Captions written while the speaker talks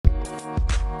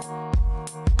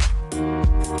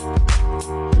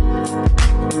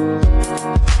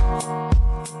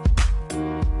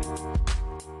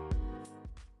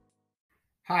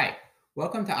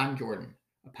Welcome to I'm Jordan,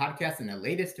 a podcast on the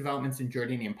latest developments in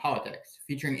Jordanian politics,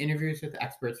 featuring interviews with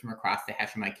experts from across the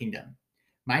Hashemite Kingdom.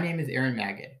 My name is Aaron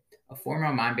Magid, a former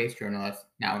Amman-based journalist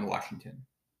now in Washington.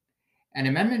 An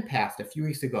amendment passed a few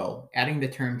weeks ago, adding the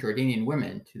term Jordanian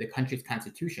women to the country's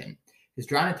constitution, has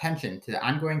drawn attention to the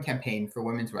ongoing campaign for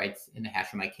women's rights in the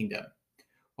Hashemite Kingdom.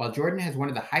 While Jordan has one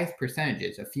of the highest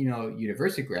percentages of female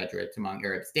university graduates among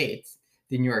Arab states,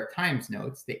 the New York Times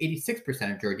notes that 86%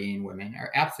 of Jordanian women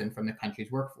are absent from the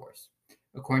country's workforce.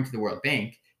 According to the World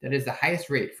Bank, that is the highest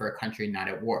rate for a country not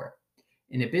at war.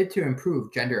 In a bid to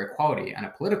improve gender equality on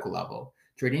a political level,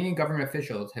 Jordanian government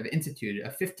officials have instituted a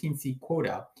 15-seat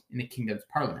quota in the kingdom's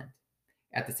parliament.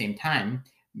 At the same time,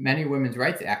 many women's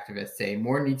rights activists say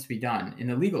more needs to be done in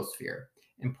the legal sphere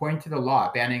and point to the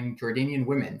law banning Jordanian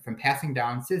women from passing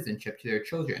down citizenship to their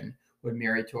children when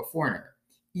married to a foreigner,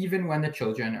 even when the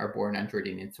children are born on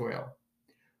Jordanian soil.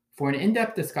 For an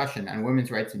in-depth discussion on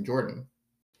women's rights in Jordan,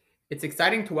 it's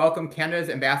exciting to welcome Canada's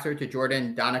ambassador to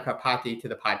Jordan, Danica Patti, to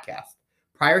the podcast.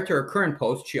 Prior to her current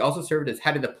post, she also served as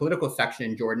head of the political section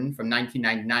in Jordan from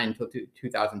 1999 until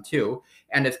 2002,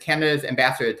 and as Canada's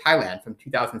ambassador to Thailand from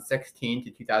 2016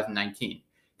 to 2019.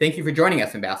 Thank you for joining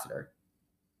us, Ambassador.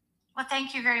 Well,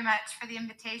 thank you very much for the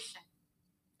invitation.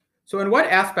 So in what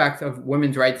aspects of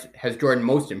women's rights has Jordan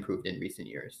most improved in recent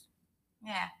years?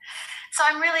 Yeah. So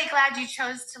I'm really glad you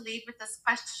chose to lead with this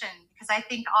question, because I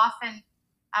think often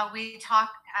we talk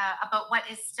about what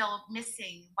is still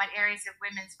missing, what areas of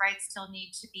women's rights still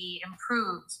need to be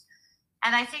improved.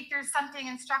 And I think there's something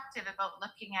instructive about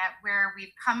looking at where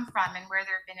we've come from and where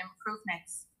there have been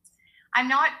improvements. I'm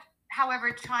not,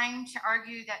 however, trying to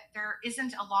argue that there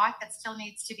isn't a lot that still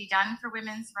needs to be done for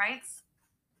women's rights.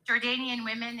 Jordanian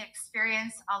women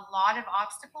experience a lot of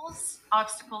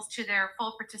obstacles to their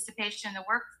full participation in the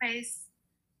workplace.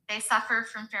 They suffer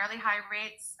from fairly high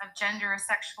rates of gender or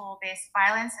sexual-based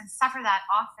violence and suffer that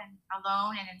often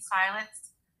alone and in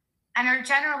silence, and are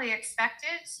generally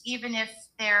expected, even if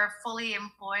they're fully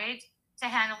employed, to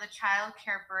handle the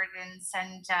childcare burdens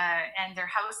and their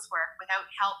housework without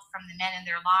help from the men in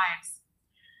their lives.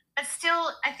 But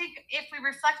still, I think if we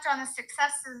reflect on the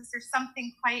successes, there's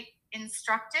something quite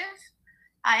instructive.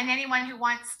 And anyone who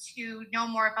wants to know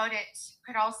more about it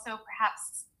could also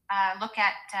perhaps look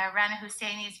at Rana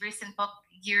Husseini's recent book,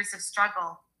 Years of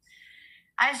Struggle.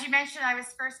 As you mentioned, I was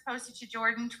first posted to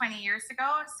Jordan 20 years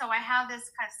ago. So I have this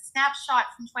kind of snapshot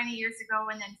from 20 years ago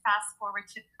and then fast forward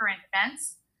to current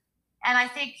events. And I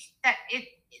think that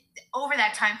over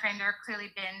that time frame, there have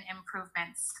clearly been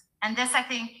improvements. And this, I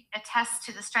think, attests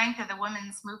to the strength of the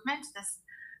women's movement, this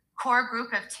core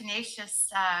group of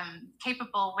tenacious,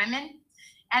 capable women,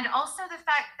 and also the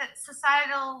fact that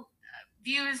societal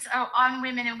views on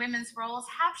women and women's roles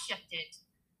have shifted.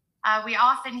 We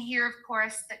often hear, of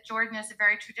course, that Jordan is a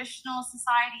very traditional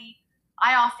society.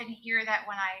 I often hear that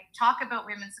when I talk about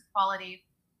women's equality,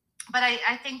 but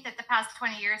I think that the past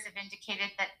 20 years have indicated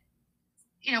that,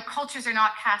 cultures are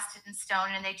not cast in stone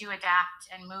and they do adapt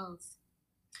and move.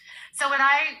 So when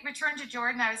I returned to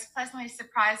Jordan, I was pleasantly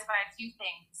surprised by a few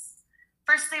things.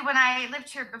 Firstly, when I lived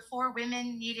here before,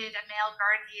 women needed a male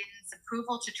guardian's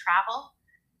approval to travel.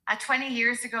 20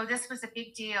 years ago, this was a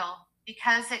big deal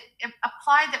because it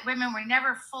applied that women were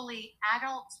never fully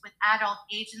adults with adult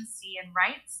agency and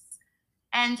rights.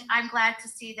 And I'm glad to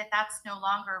see that that's no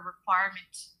longer a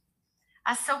requirement.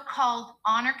 So-called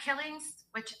honor killings,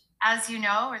 which, as you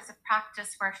know, is a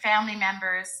practice where family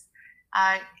members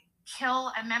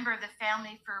kill a member of the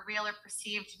family for real or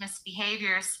perceived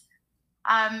misbehaviors,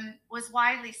 was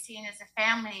widely seen as a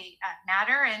family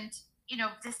matter. And,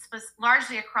 this was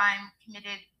largely a crime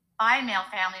committed by male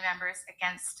family members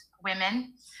against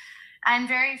women. And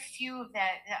very few of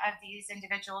these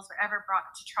individuals were ever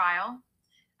brought to trial.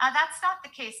 That's not the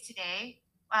case today.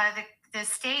 The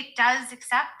state does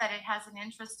accept that it has an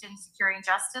interest in securing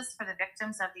justice for the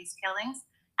victims of these killings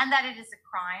and that it is a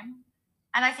crime.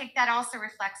 And I think that also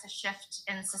reflects a shift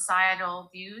in societal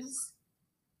views.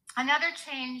 Another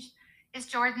change is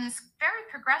Jordan's very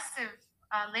progressive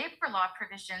labor law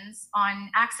provisions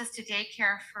on access to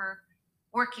daycare for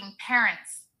working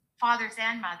parents, fathers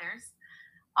and mothers.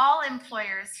 All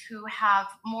employers who have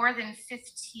more than 15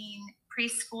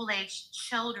 preschool-age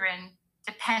children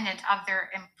dependent of their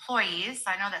employees,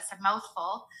 I know that's a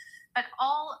mouthful, but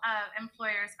all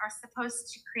employers are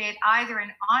supposed to create either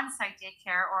an on-site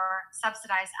daycare or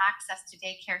subsidize access to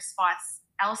daycare spots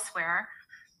elsewhere.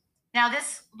 Now,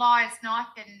 this law has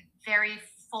not been very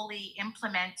fully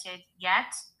implemented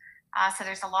yet, so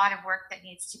there's a lot of work that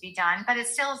needs to be done, but it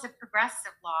still is a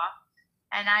progressive law,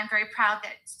 and I'm very proud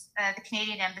that the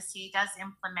Canadian Embassy does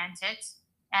implement it.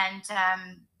 And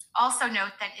also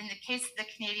note that in the case of the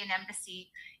Canadian Embassy,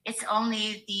 it's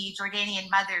only the Jordanian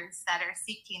mothers that are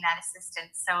seeking that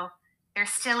assistance. So there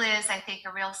still is, I think,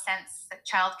 a real sense that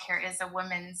childcare is a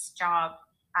woman's job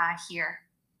here.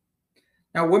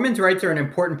 Now, women's rights are an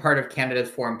important part of Canada's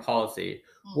foreign policy.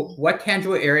 What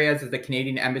tangible areas is the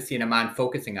Canadian Embassy in Amman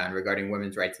focusing on regarding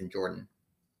women's rights in Jordan?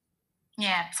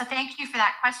 Yeah, so thank you for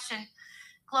that question.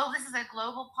 This is a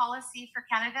global policy for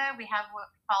Canada. We have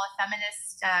what we call a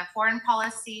feminist foreign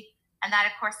policy, and that,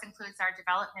 of course, includes our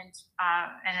development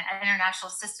and international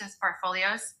assistance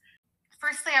portfolios.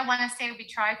 Firstly, I want to say we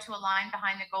try to align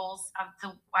behind the goals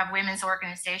of women's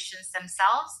organizations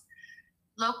themselves.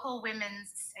 Local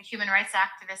women's human rights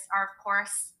activists are, of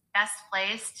course, best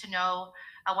placed to know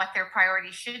what their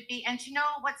priorities should be and to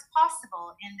know what's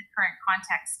possible in the current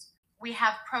context. We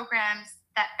have programs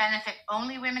that benefit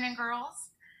only women and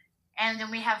girls, and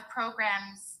then we have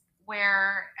programs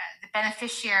where the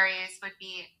beneficiaries would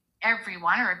be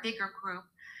everyone or a bigger group,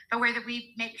 but where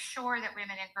we make sure that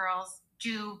women and girls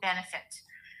do benefit.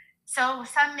 So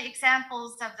some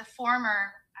examples of the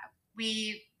former,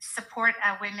 we support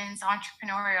a women's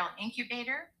entrepreneurial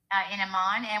incubator in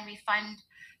Amman, and we fund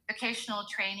vocational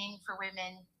training for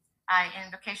women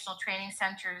in vocational training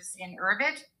centers in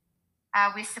Irbid.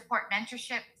 We support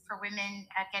mentorship for women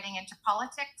getting into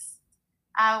politics.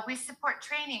 We support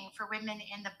training for women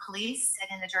in the police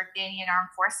and in the Jordanian armed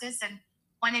forces. And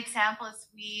one example is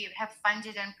we have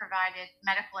funded and provided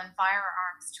medical and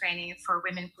firearms training for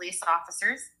women police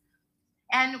officers.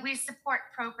 And we support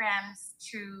programs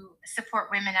to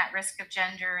support women at risk of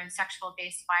gender and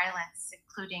sexual-based violence,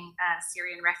 including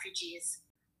Syrian refugees.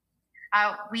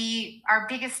 Our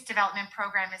biggest development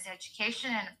program is education,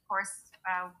 and of course,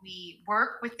 we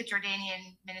work with the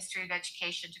Jordanian Ministry of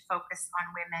Education to focus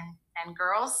on women and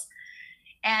girls.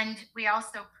 And we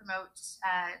also promote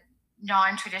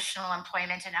non-traditional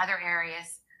employment in other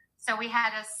areas. So we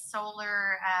had a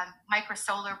micro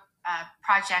solar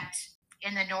project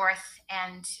in the north,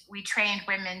 and we trained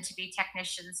women to be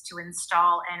technicians to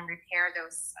install and repair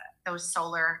those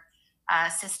solar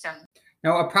systems.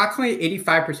 Now, approximately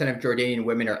 85% of Jordanian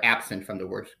women are absent from the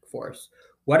workforce.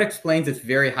 What explains this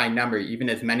very high number, even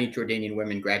as many Jordanian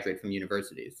women graduate from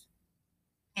universities?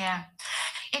 Yeah,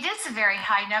 it is a very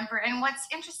high number. And what's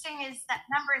interesting is that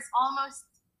number is almost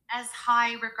as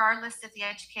high regardless of the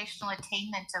educational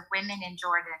attainment of women in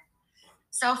Jordan.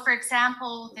 So, for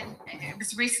example, it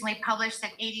was recently published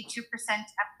that 82%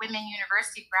 of women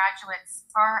university graduates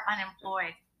are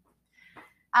unemployed.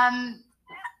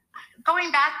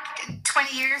 Going back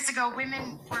 20 years ago,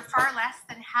 women were far less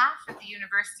than half of the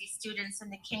university students in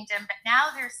the kingdom, but now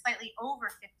they're slightly over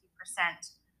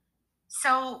 50%.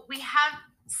 So we have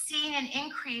seen an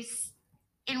increase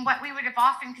in what we would have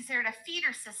often considered a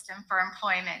feeder system for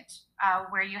employment,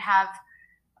 where you have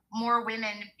more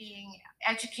women being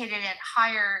educated at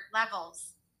higher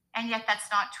levels, and yet that's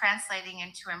not translating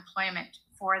into employment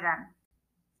for them.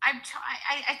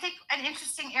 I think an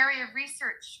interesting area of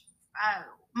research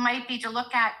might be to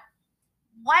look at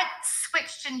what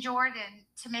switched in Jordan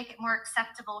to make it more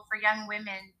acceptable for young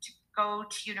women to go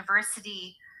to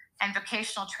university and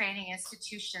vocational training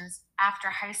institutions after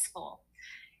high school.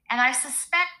 And I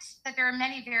suspect that there are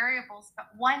many variables, but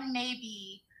one may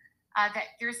be that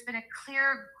there's been a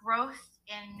clear growth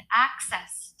in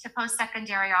access to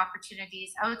post-secondary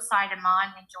opportunities outside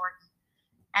Amman and Jordan,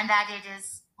 and that it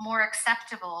is more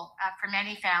acceptable for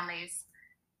many families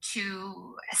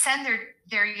to send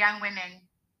their young women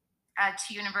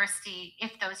to university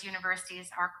if those universities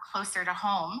are closer to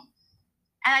home.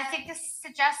 And I think this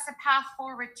suggests a path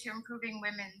forward to improving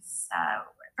women's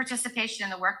participation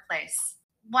in the workplace.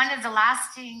 One of the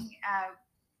lasting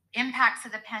impacts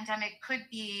of the pandemic could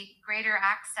be greater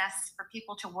access for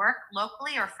people to work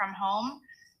locally or from home.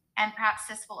 And perhaps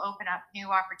this will open up new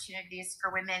opportunities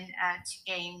for women to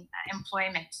gain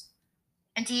employment.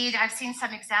 Indeed, I've seen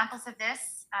some examples of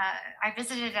this. I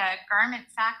visited a garment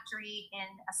factory in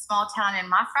a small town in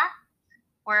Mafraq,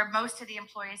 where most of the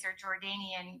employees are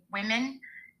Jordanian women.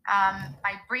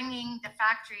 By bringing the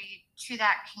factory to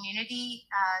that community,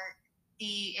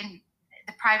 the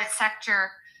private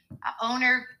sector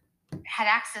owner had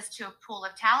access to a pool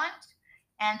of talent,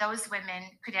 and those women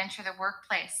could enter the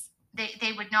workplace.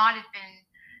 It would not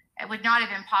have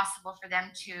been possible for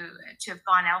them to have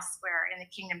gone elsewhere in the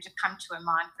kingdom to come to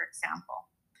Amman, for example.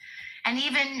 And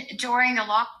even during the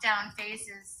lockdown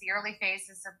phases, the early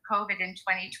phases of COVID in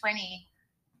 2020,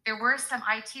 there were some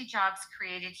IT jobs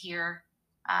created here,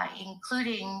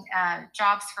 including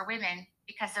jobs for women,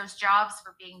 because those jobs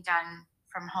were being done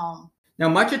from home. Now,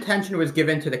 much attention was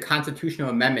given to the constitutional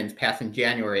amendments passed in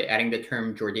January, adding the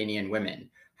term Jordanian women.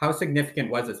 How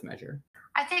significant was this measure?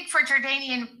 I think for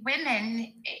Jordanian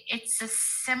women, it's a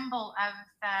symbol of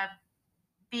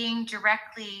being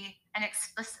directly and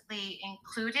explicitly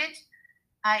included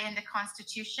in the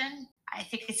Constitution. I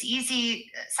think it's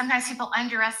easy, sometimes people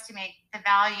underestimate the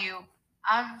value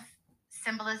of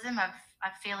symbolism, of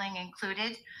feeling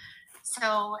included.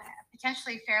 So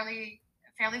potentially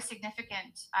fairly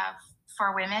significant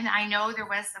for women. I know there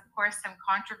was, of course, some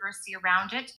controversy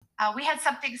around it. We had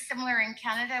something similar in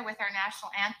Canada with our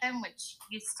national anthem, which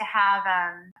used to have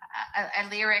a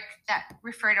lyric that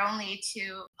referred only to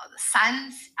the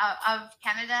sons of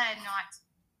Canada and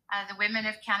not the women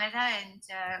of Canada. And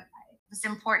it was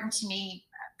important to me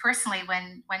personally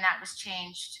when that was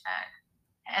changed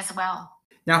as well.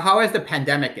 Now, how has the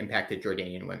pandemic impacted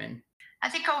Jordanian women? I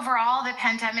think overall, the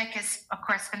pandemic has, of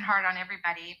course, been hard on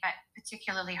everybody, but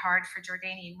particularly hard for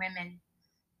Jordanian women.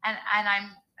 And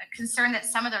I'm concerned that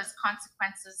some of those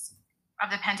consequences of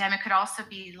the pandemic could also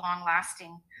be long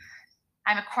lasting.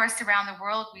 And of course, around the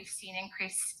world, we've seen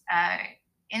increased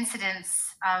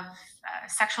incidents of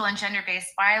sexual and gender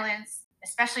based violence,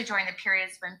 especially during the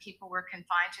periods when people were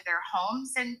confined to their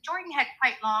homes. And Jordan had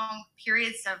quite long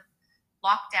periods of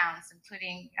lockdowns,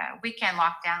 including weekend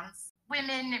lockdowns.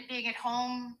 Women being at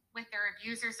home with their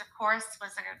abusers, of course,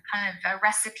 was a kind of a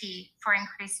recipe for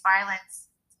increased violence.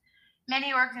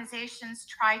 Many organizations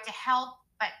tried to help,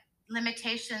 but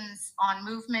limitations on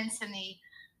movements in the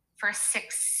first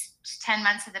 6 to 10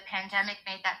 months of the pandemic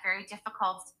made that very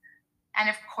difficult. And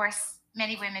of course,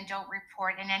 many women don't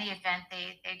report in any event.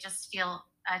 They just feel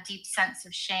a deep sense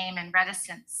of shame and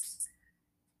reticence.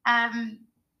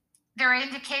 There are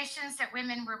indications that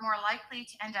women were more likely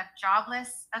to end up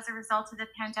jobless as a result of the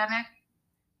pandemic.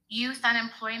 Youth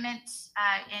unemployment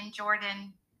in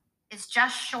Jordan is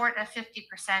just short of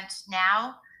 50%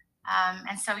 now.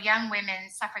 And so young women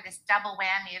suffer this double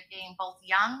whammy of being both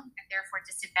young and therefore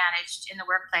disadvantaged in the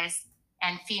workplace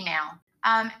and female.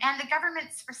 And the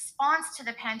government's response to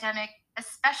the pandemic,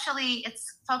 especially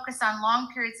its focus on long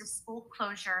periods of school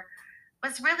closure,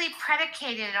 was really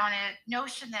predicated on a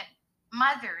notion that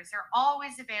mothers are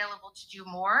always available to do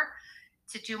more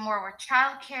with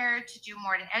childcare, to do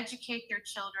more to educate their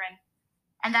children,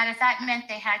 and that if that meant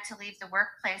they had to leave the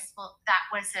workplace, well, that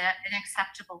was an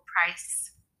acceptable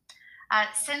price.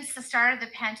 Since the start of the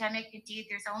pandemic, indeed,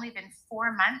 there's only been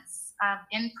 4 months of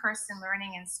in-person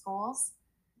learning in schools.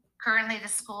 Currently, the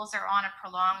schools are on a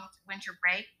prolonged winter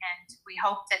break, and we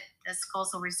hope that the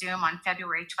schools will resume on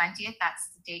February 20th. That's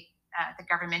the date the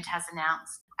government has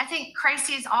announced. I think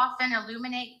crises often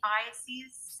illuminate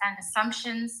biases and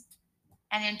assumptions.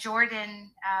 And in Jordan,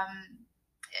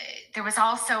 there was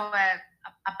also a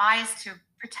bias to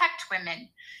protect women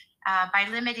by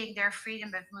limiting their freedom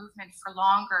of movement for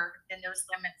longer than those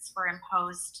limits were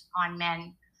imposed on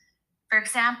men. For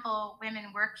example,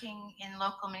 women working in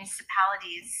local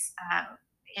municipalities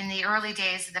in the early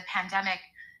days of the pandemic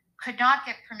could not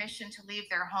get permission to leave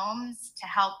their homes to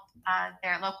help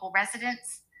their local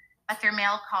residents, but their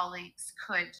male colleagues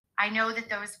could. I know that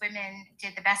those women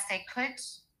did the best they could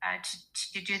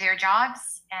to do their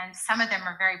jobs, and some of them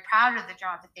are very proud of the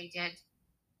job that they did.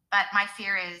 But my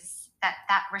fear is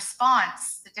that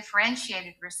response, the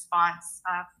differentiated response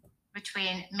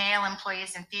between male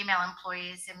employees and female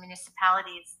employees in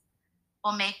municipalities,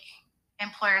 will make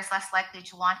employers less likely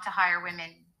to want to hire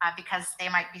women because they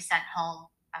might be sent home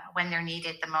when they're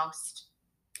needed the most.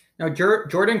 Now,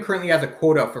 Jordan currently has a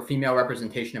quota for female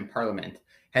representation in parliament.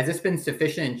 Has this been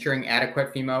sufficient in ensuring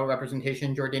adequate female representation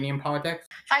in Jordanian politics?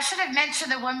 I should have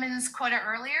mentioned the women's quota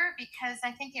earlier because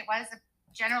I think it was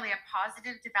generally a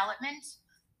positive development.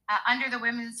 Under the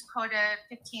women's quota,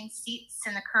 15 seats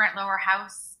in the current lower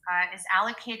house is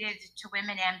allocated to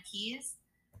women MPs.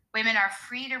 Women are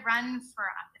free to run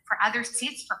for other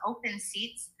seats, for open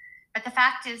seats. But the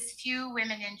fact is, few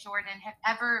women in Jordan have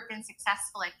ever been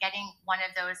successful at getting one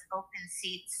of those open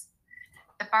seats.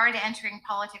 The bar to entering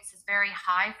politics is very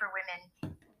high for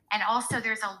women. And also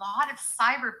there's a lot of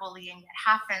cyberbullying that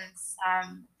happens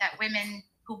that women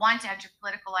who want to enter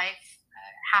political life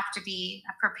have to be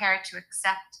prepared to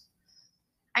accept.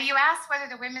 You asked whether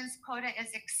the women's quota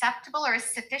is acceptable or is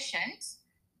sufficient.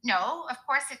 No, of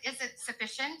course it isn't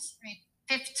sufficient. I mean,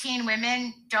 15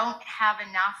 women don't have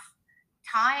enough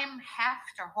time,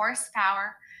 heft, or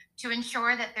horsepower to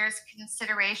ensure that there's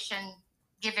consideration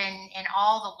given in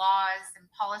all the laws and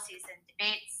policies and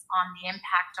debates on the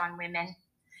impact on women.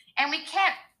 And we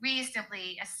can't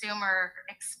reasonably assume or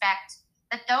expect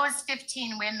that those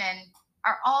 15 women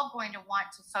are all going to want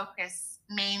to focus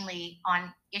mainly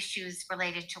on issues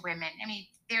related to women. I mean,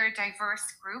 they're a diverse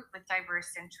group with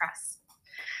diverse interests.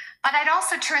 But I'd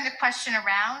also turn the question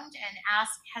around and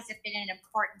ask, has it been an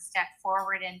important step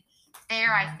forward? And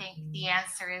there, I think the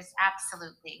answer is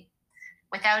absolutely.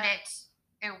 Without it,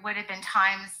 there would have been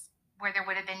times where there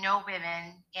would have been no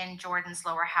women in Jordan's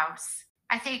lower house.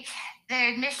 I think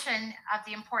the admission of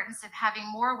the importance of having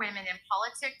more women in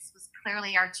politics was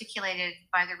clearly articulated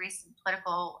by the recent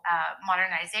political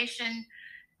modernization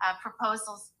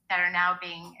proposals that are now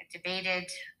being debated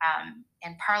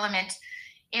in Parliament.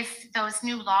 If those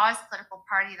new laws, political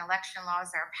party and election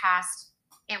laws, are passed,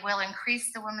 it will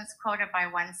increase the women's quota by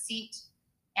 1 seat.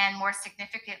 And more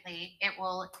significantly, it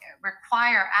will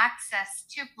require access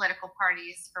to political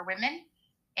parties for women.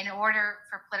 In order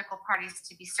for political parties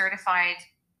to be certified,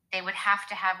 they would have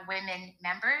to have women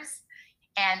members,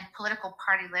 and political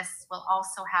party lists will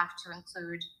also have to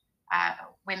include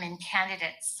women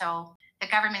candidates. So the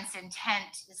government's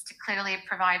intent is to clearly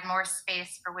provide more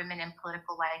space for women in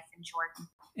political life in Jordan.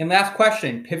 And last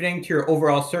question, pivoting to your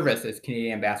overall service as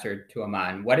Canadian Ambassador to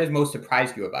Amman, what has most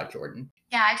surprised you about Jordan?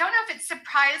 Yeah, I don't know if it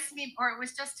surprised me or it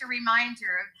was just a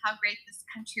reminder of how great this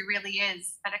country really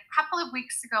is. But a couple of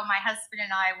weeks ago, my husband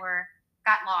and I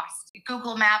got lost.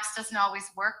 Google Maps doesn't always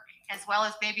work as well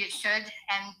as maybe it should,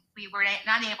 and we were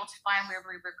not able to find where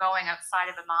we were going outside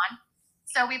of Amman.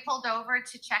 So we pulled over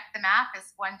to check the map,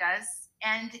 as one does,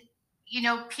 and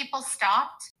people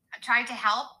stopped, tried to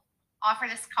help,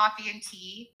 offered us coffee and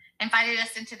tea, invited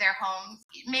us into their homes.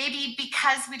 Maybe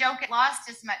because we don't get lost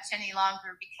as much any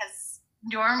longer, because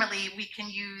normally we can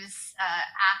use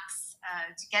apps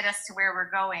to get us to where we're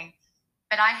going.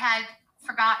 But I had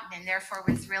forgotten, and therefore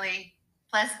was really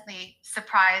pleasantly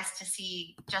surprised to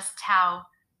see just how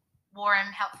warm,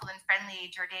 helpful, and friendly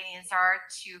Jordanians are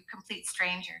to complete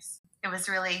strangers. It was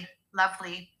really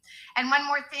lovely. And one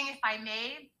more thing, if I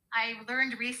may, I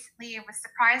learned recently, I was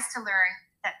surprised to learn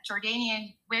that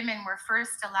Jordanian women were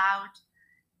first allowed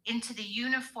into the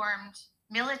uniformed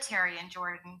military in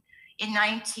Jordan in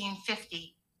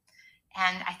 1950.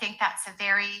 And I think that's a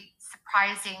very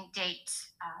surprising date.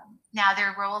 Now,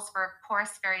 their roles were, of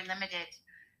course, very limited,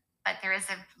 but there is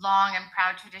a long and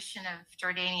proud tradition of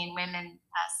Jordanian women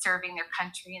serving their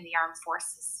country in the armed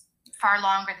forces, far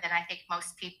longer than I think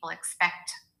most people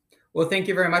expect. Well, thank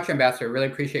you very much, Ambassador. Really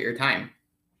appreciate your time.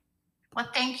 Well,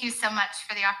 thank you so much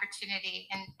for the opportunity,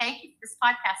 and thank you for this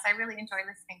podcast. I really enjoy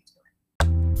listening to it.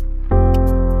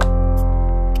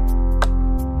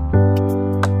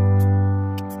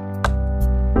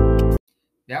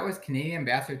 That was Canadian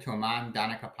Ambassador to Amman,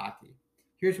 Donna Kapati.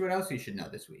 Here's what else you should know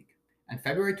this week. On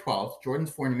February 12th,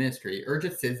 Jordan's foreign ministry urged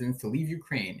its citizens to leave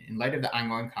Ukraine in light of the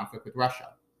ongoing conflict with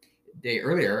Russia. A day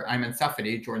earlier, Ayman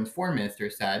Safadi, Jordan's foreign minister,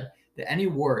 said that any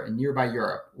war in nearby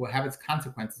Europe will have its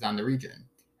consequences on the region,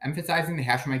 emphasizing the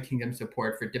Hashemite Kingdom's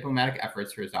support for diplomatic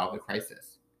efforts to resolve the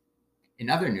crisis. In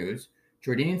other news,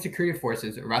 Jordanian security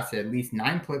forces arrested at least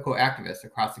 9 political activists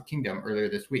across the kingdom earlier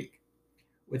this week.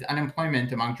 With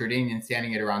unemployment among Jordanians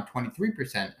standing at around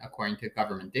 23%, according to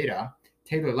government data,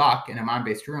 Taylor Locke, an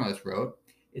Amman-based journalist, wrote,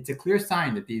 "It's a clear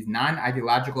sign that these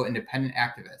non-ideological independent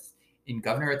activists in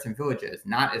governorates and villages,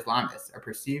 not Islamists, are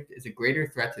perceived as a greater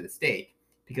threat to the state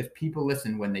because people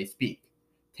listen when they speak."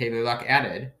 Taylor Locke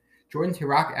added, "Jordan's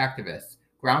Iraq activists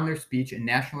ground their speech in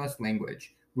nationalist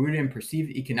language, rooted in perceived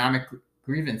economic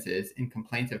grievances and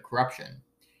complaints of corruption.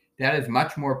 That is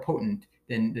much more potent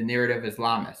than the narrative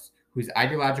Islamists, whose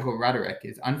ideological rhetoric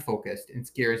is unfocused and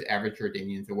scares average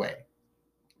Jordanians away."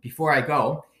 Before I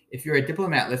go, if you're a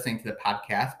diplomat listening to the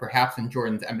podcast, perhaps in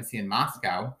Jordan's embassy in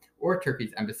Moscow or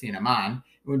Turkey's embassy in Amman, and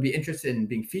would be interested in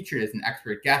being featured as an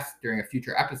expert guest during a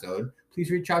future episode,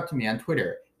 please reach out to me on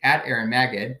Twitter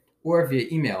 @AaronMagid or via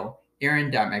email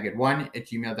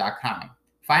aaron.magid1@gmail.com.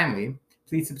 Finally,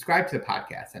 please subscribe to the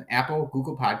podcast on Apple,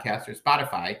 Google Podcasts, or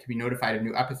Spotify to be notified of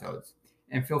new episodes.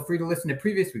 And feel free to listen to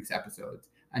previous week's episodes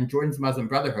on Jordan's Muslim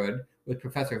Brotherhood with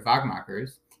Professor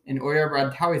Wagmakers and Oyer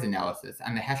Radtawi's analysis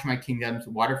on the Hashemite Kingdom's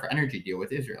water for energy deal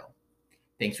with Israel.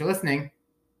 Thanks for listening.